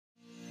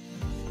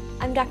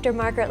I'm Dr.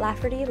 Margaret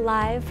Lafferty,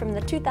 live from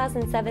the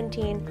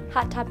 2017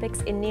 Hot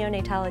Topics in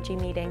Neonatology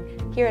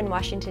meeting here in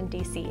Washington,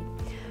 D.C.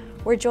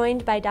 We're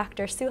joined by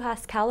Dr.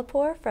 Suhas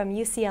Kallapur from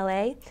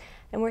UCLA,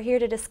 and we're here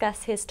to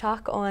discuss his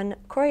talk on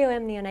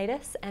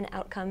chorioamnionitis and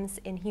outcomes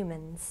in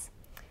humans.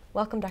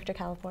 Welcome, Dr.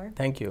 Kallapur.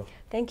 Thank you.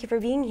 Thank you for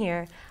being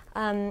here.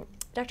 Dr.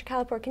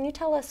 Kallapur, can you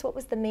tell us what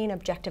was the main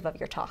objective of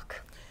your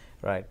talk?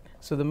 Right.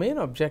 So the main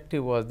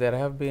objective was there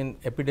have been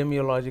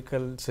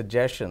epidemiological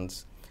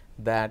suggestions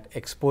that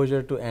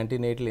exposure to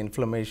antenatal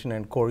inflammation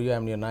and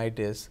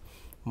chorioamnionitis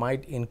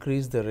might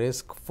increase the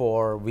risk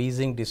for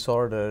wheezing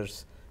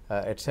disorders,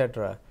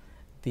 etc.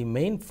 The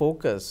main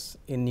focus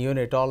in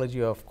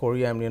neonatology of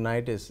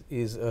chorioamnionitis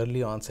is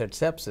early onset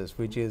sepsis,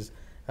 which is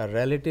a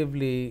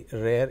relatively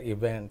rare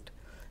event.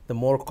 The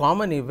more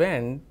common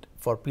event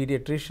for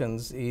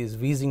pediatricians is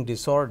wheezing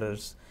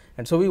disorders,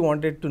 and so we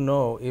wanted to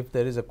know if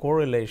there is a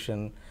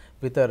correlation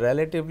with a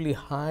relatively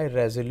high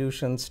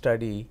resolution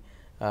study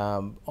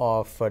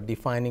of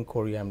defining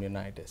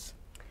chorioamnionitis.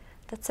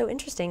 That's so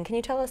interesting. Can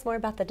you tell us more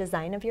about the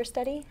design of your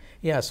study?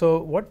 Yeah,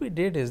 so what we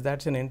did is,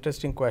 that's an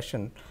interesting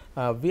question.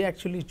 We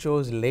actually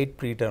chose late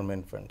preterm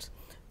infants.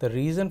 The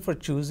reason for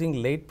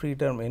choosing late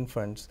preterm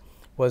infants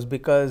was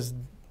because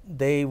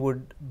they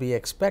would be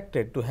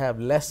expected to have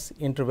less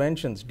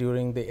interventions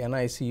during the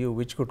NICU,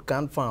 which could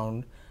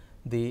confound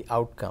the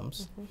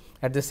outcomes.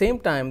 At the same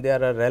time, they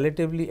are a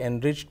relatively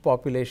enriched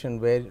population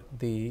where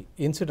the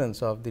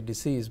incidence of the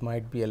disease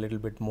might be a little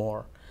bit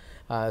more.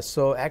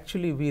 So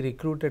actually we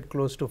recruited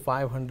close to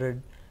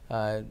 500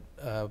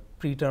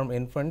 preterm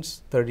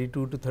infants,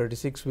 32 to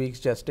 36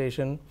 weeks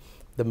gestation.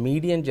 The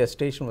median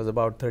gestation was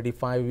about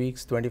 35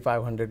 weeks,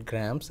 2,500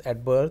 grams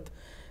at birth.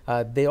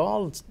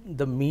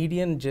 The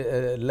median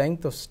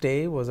length of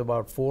stay was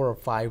about 4 or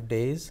 5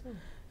 days,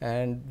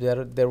 and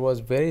there was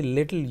very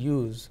little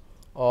use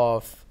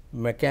of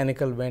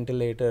mechanical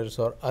ventilators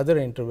or other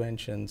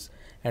interventions,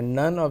 and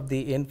none of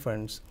the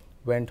infants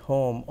went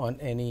home on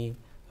any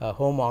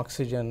home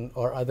oxygen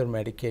or other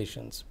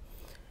medications.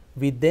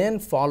 We then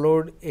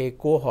followed a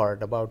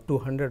cohort, about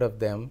 200 of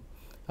them,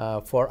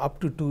 for up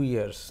to 2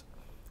 years.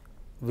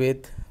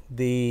 With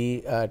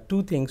the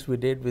two things we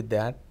did with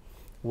that.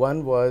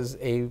 One was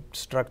a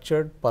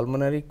structured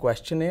pulmonary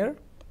questionnaire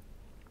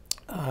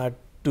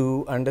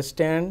to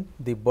understand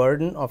the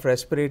burden of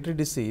respiratory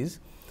disease,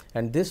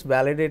 and this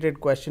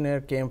validated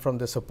questionnaire came from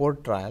the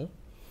support trial.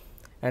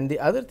 And the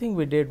other thing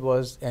we did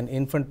was an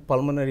infant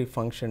pulmonary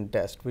function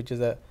test, which is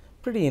a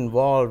pretty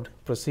involved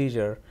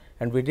procedure,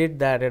 and we did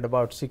that at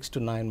about 6 to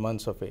 9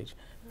 months of age.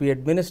 We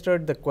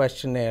administered the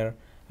questionnaire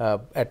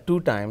at 2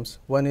 times.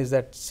 One is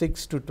at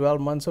 6 to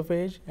 12 months of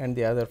age, and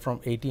the other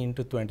from 18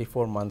 to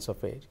 24 months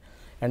of age.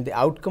 And the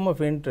outcome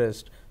of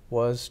interest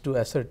was to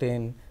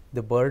ascertain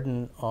the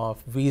burden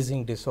of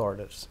wheezing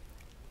disorders.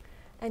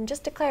 And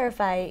just to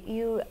clarify,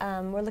 you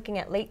were looking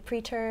at late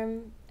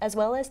preterm as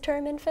well as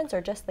term infants,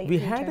 or just late preterm? We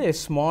had a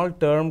small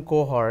term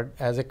cohort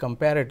as a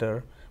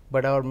comparator,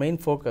 but our main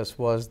focus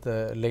was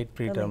the late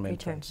preterm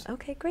infants.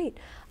 Okay, great.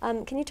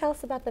 Can you tell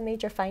us about the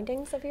major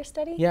findings of your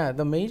study? Yeah,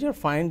 the major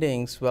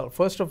findings, well,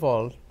 first of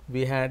all,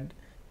 we had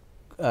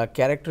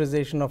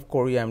characterization of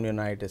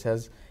chorioamnionitis.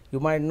 As you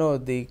might know,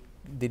 the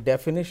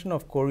definition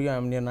of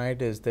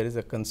chorioamnionitis, there is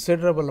a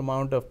considerable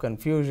amount of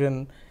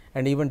confusion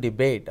and even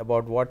debate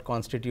about what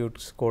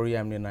constitutes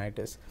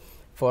chorioamnionitis.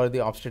 For the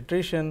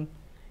obstetrician,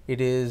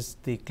 it is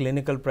the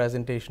clinical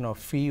presentation of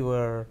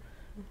fever,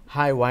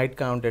 high white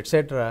count,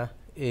 etc.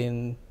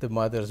 in the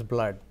mother's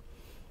blood.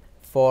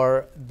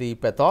 For the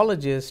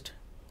pathologist,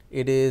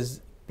 it is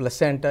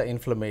placenta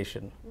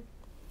inflammation.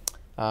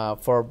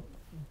 For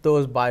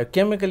those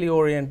biochemically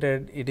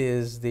oriented, it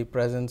is the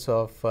presence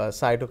of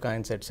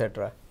cytokines,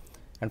 etc.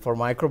 And for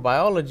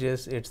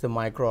microbiologists, it's the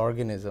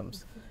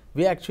microorganisms.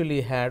 We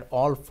actually had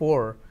all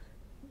 4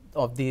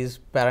 of these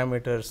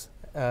parameters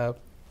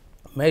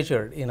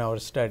measured in our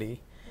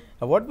study.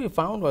 And what we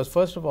found was,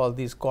 first of all,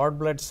 these cord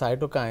blood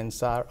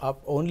cytokines are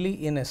up only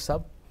in a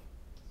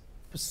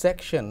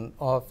subsection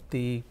of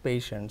the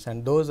patients,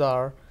 and those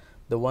are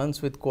the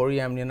ones with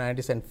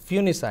chorioamnionitis and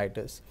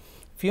phenicitis.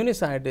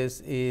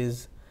 Phenicitis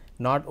is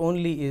not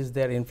only is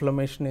there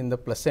inflammation in the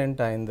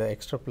placenta, in the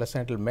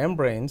extraplacental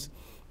membranes,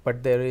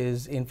 but there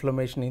is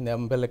inflammation in the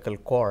umbilical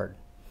cord.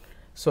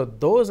 So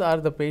those are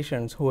the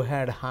patients who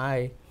had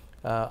high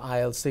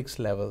IL-6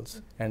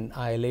 levels and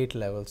IL-8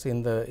 levels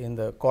in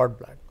the cord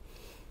blood.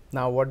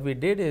 Now what we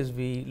did is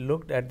we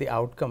looked at the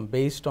outcome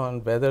based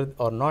on whether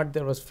or not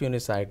there was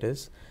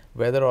phenicitis,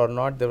 whether or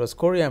not there was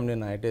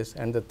chorioamnionitis,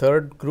 and the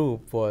third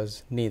group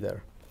was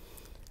neither.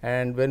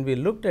 And when we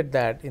looked at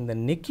that in the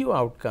NICU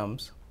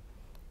outcomes,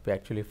 we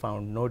actually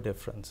found no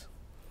difference.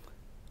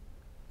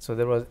 So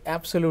there was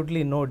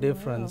absolutely no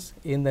difference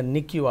in the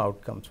NICU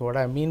outcomes. What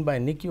I mean by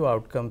NICU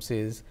outcomes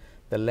is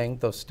the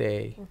length of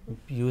stay,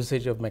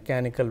 usage of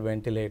mechanical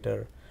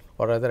ventilator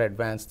or other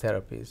advanced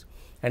therapies.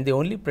 And the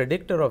only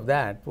predictor of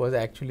that was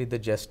actually the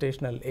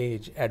gestational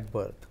age at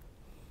birth,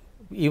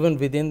 even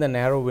within the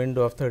narrow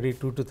window of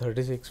 32 to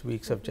 36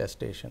 weeks of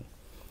gestation.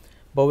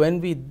 But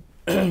when we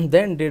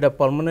then did a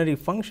pulmonary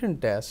function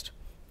test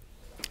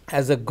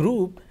as a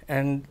group,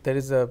 and there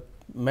is a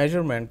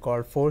measurement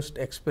called forced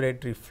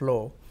expiratory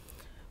flow,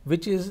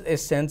 which is a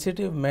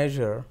sensitive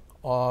measure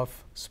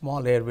of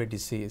small airway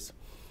disease.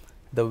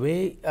 The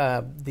way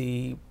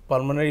the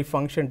pulmonary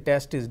function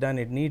test is done,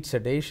 it needs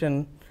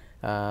sedation,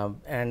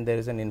 and there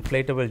is an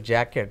inflatable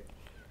jacket,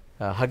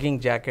 hugging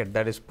jacket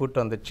that is put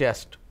on the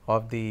chest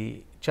of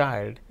the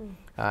child,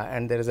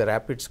 and there is a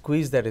rapid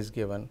squeeze that is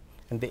given.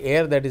 And the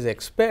air that is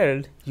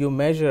expelled, you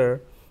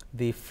measure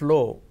the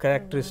flow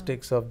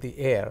characteristics of the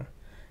air.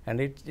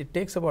 And it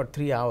takes about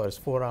 3 hours,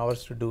 4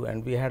 hours to do,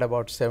 and we had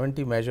about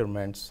 70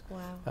 measurements.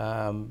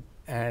 Wow.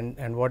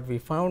 And what we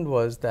found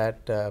was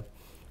that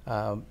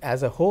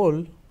as a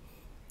whole,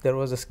 there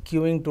was a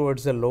skewing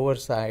towards the lower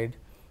side,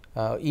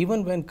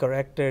 even when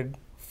corrected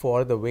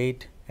for the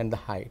weight and the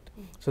height.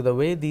 So the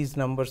way these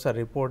numbers are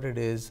reported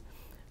is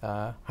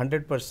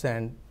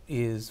 100%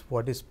 is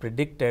what is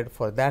predicted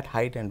for that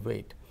height and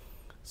weight.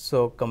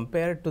 So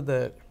compared to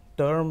the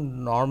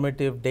term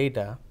normative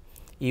data,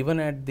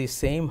 even at the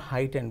same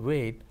height and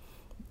weight,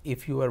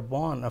 if you were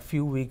born a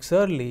few weeks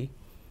early,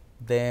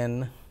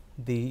 then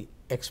the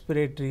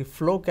expiratory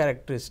flow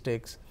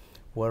characteristics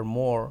were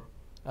more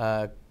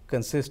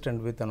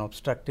consistent with an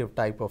obstructive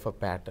type of a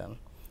pattern.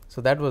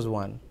 So that was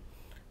one.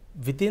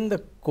 Within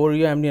the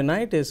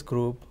chorioamnionitis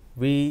group,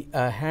 we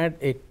had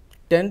a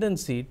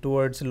tendency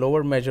towards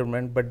lower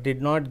measurement but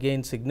did not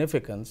gain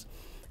significance.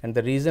 And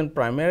the reason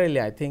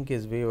primarily, I think,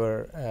 is we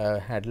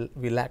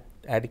lacked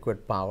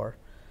adequate power.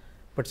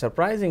 But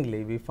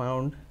surprisingly, we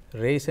found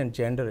race and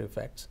gender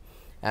effects.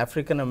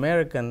 African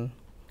American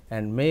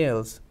and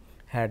males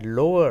had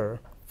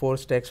lower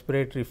forced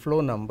expiratory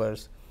flow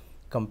numbers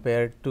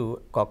compared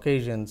to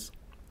Caucasians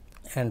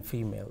and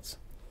females.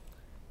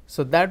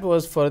 So that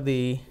was for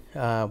the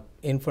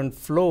infant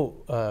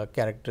flow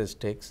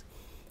characteristics.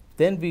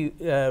 Then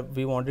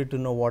we wanted to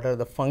know what are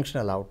the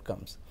functional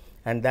outcomes,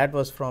 and that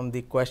was from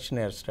the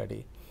questionnaire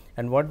study.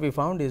 And what we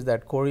found is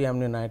that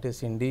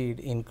chorioamnionitis indeed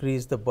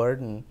increased the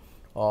burden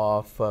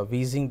of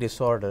wheezing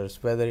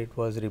disorders, whether it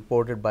was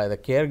reported by the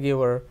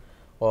caregiver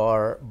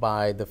or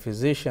by the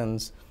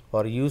physicians,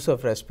 or use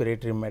of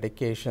respiratory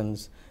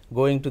medications,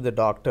 going to the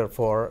doctor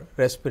for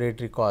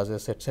respiratory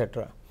causes,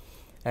 etc.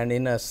 And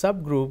in a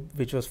subgroup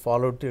which was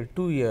followed till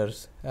 2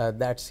 years,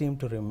 that seemed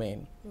to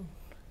remain.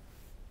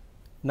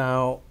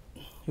 Now,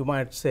 you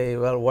might say,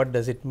 well, what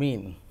does it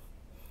mean?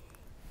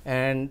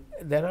 And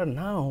there are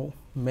now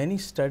many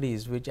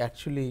studies which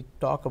actually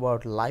talk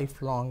about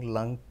lifelong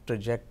lung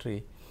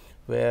trajectory,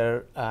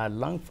 where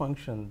lung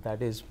function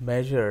that is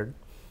measured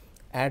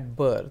at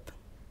birth,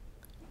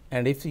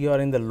 and if you are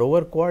in the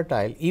lower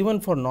quartile, even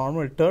for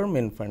normal term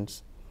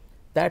infants,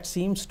 that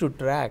seems to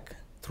track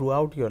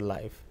throughout your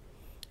life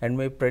and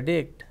may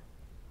predict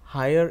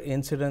higher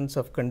incidence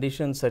of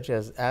conditions such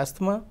as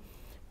asthma,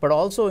 but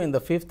also in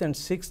the 5th and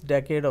 6th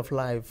decade of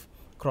life,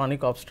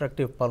 chronic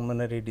obstructive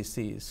pulmonary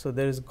disease. So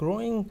there is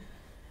growing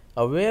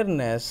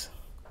awareness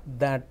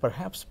that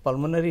perhaps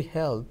pulmonary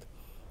health,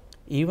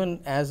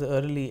 even as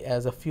early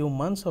as a few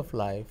months of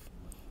life,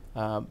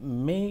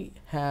 may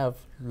have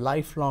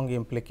lifelong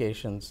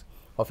implications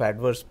of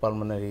adverse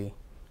pulmonary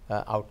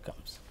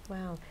outcomes.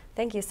 Wow,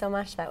 thank you so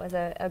much. That was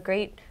a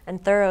great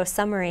and thorough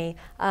summary.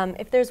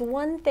 If there's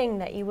one thing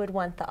that you would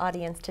want the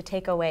audience to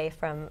take away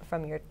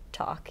from your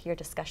talk, your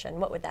discussion,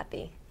 what would that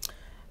be?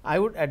 I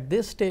would, at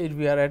this stage,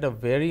 we are at a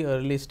very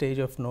early stage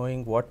of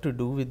knowing what to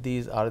do with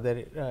these. Are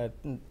there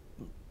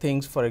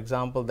things, for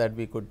example, that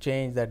we could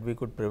change, that we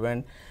could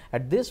prevent?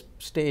 At this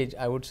stage,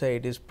 I would say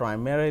it is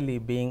primarily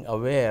being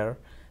aware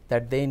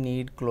that they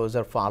need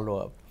closer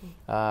follow-up.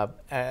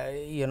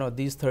 You know,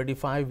 these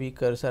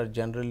 35-weekers are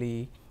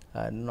generally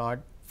not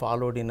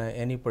followed in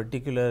any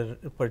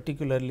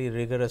particularly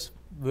rigorous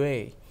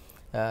way.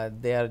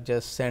 They are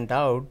just sent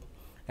out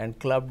and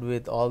clubbed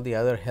with all the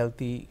other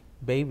healthy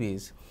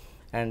babies.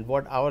 And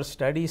what our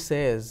study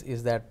says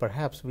is that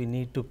perhaps we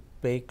need to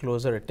pay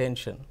closer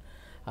attention.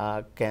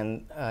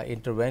 Can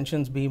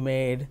interventions be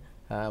made?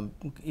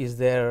 Is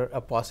there a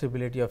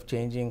possibility of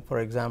changing, for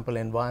example,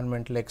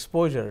 environmental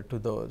exposure to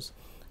those?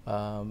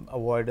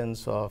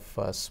 Avoidance of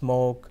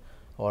smoke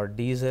or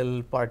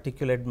diesel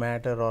particulate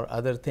matter or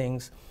other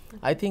things.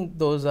 I think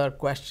those are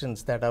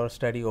questions that our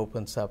study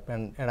opens up,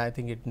 and I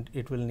think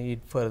it will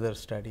need further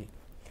study.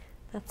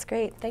 That's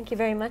great. Thank you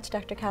very much,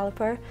 Dr.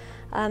 Kallapur.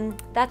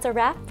 That's a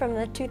wrap from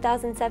the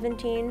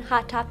 2017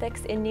 Hot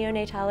Topics in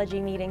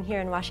Neonatology meeting here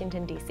in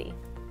Washington, D.C.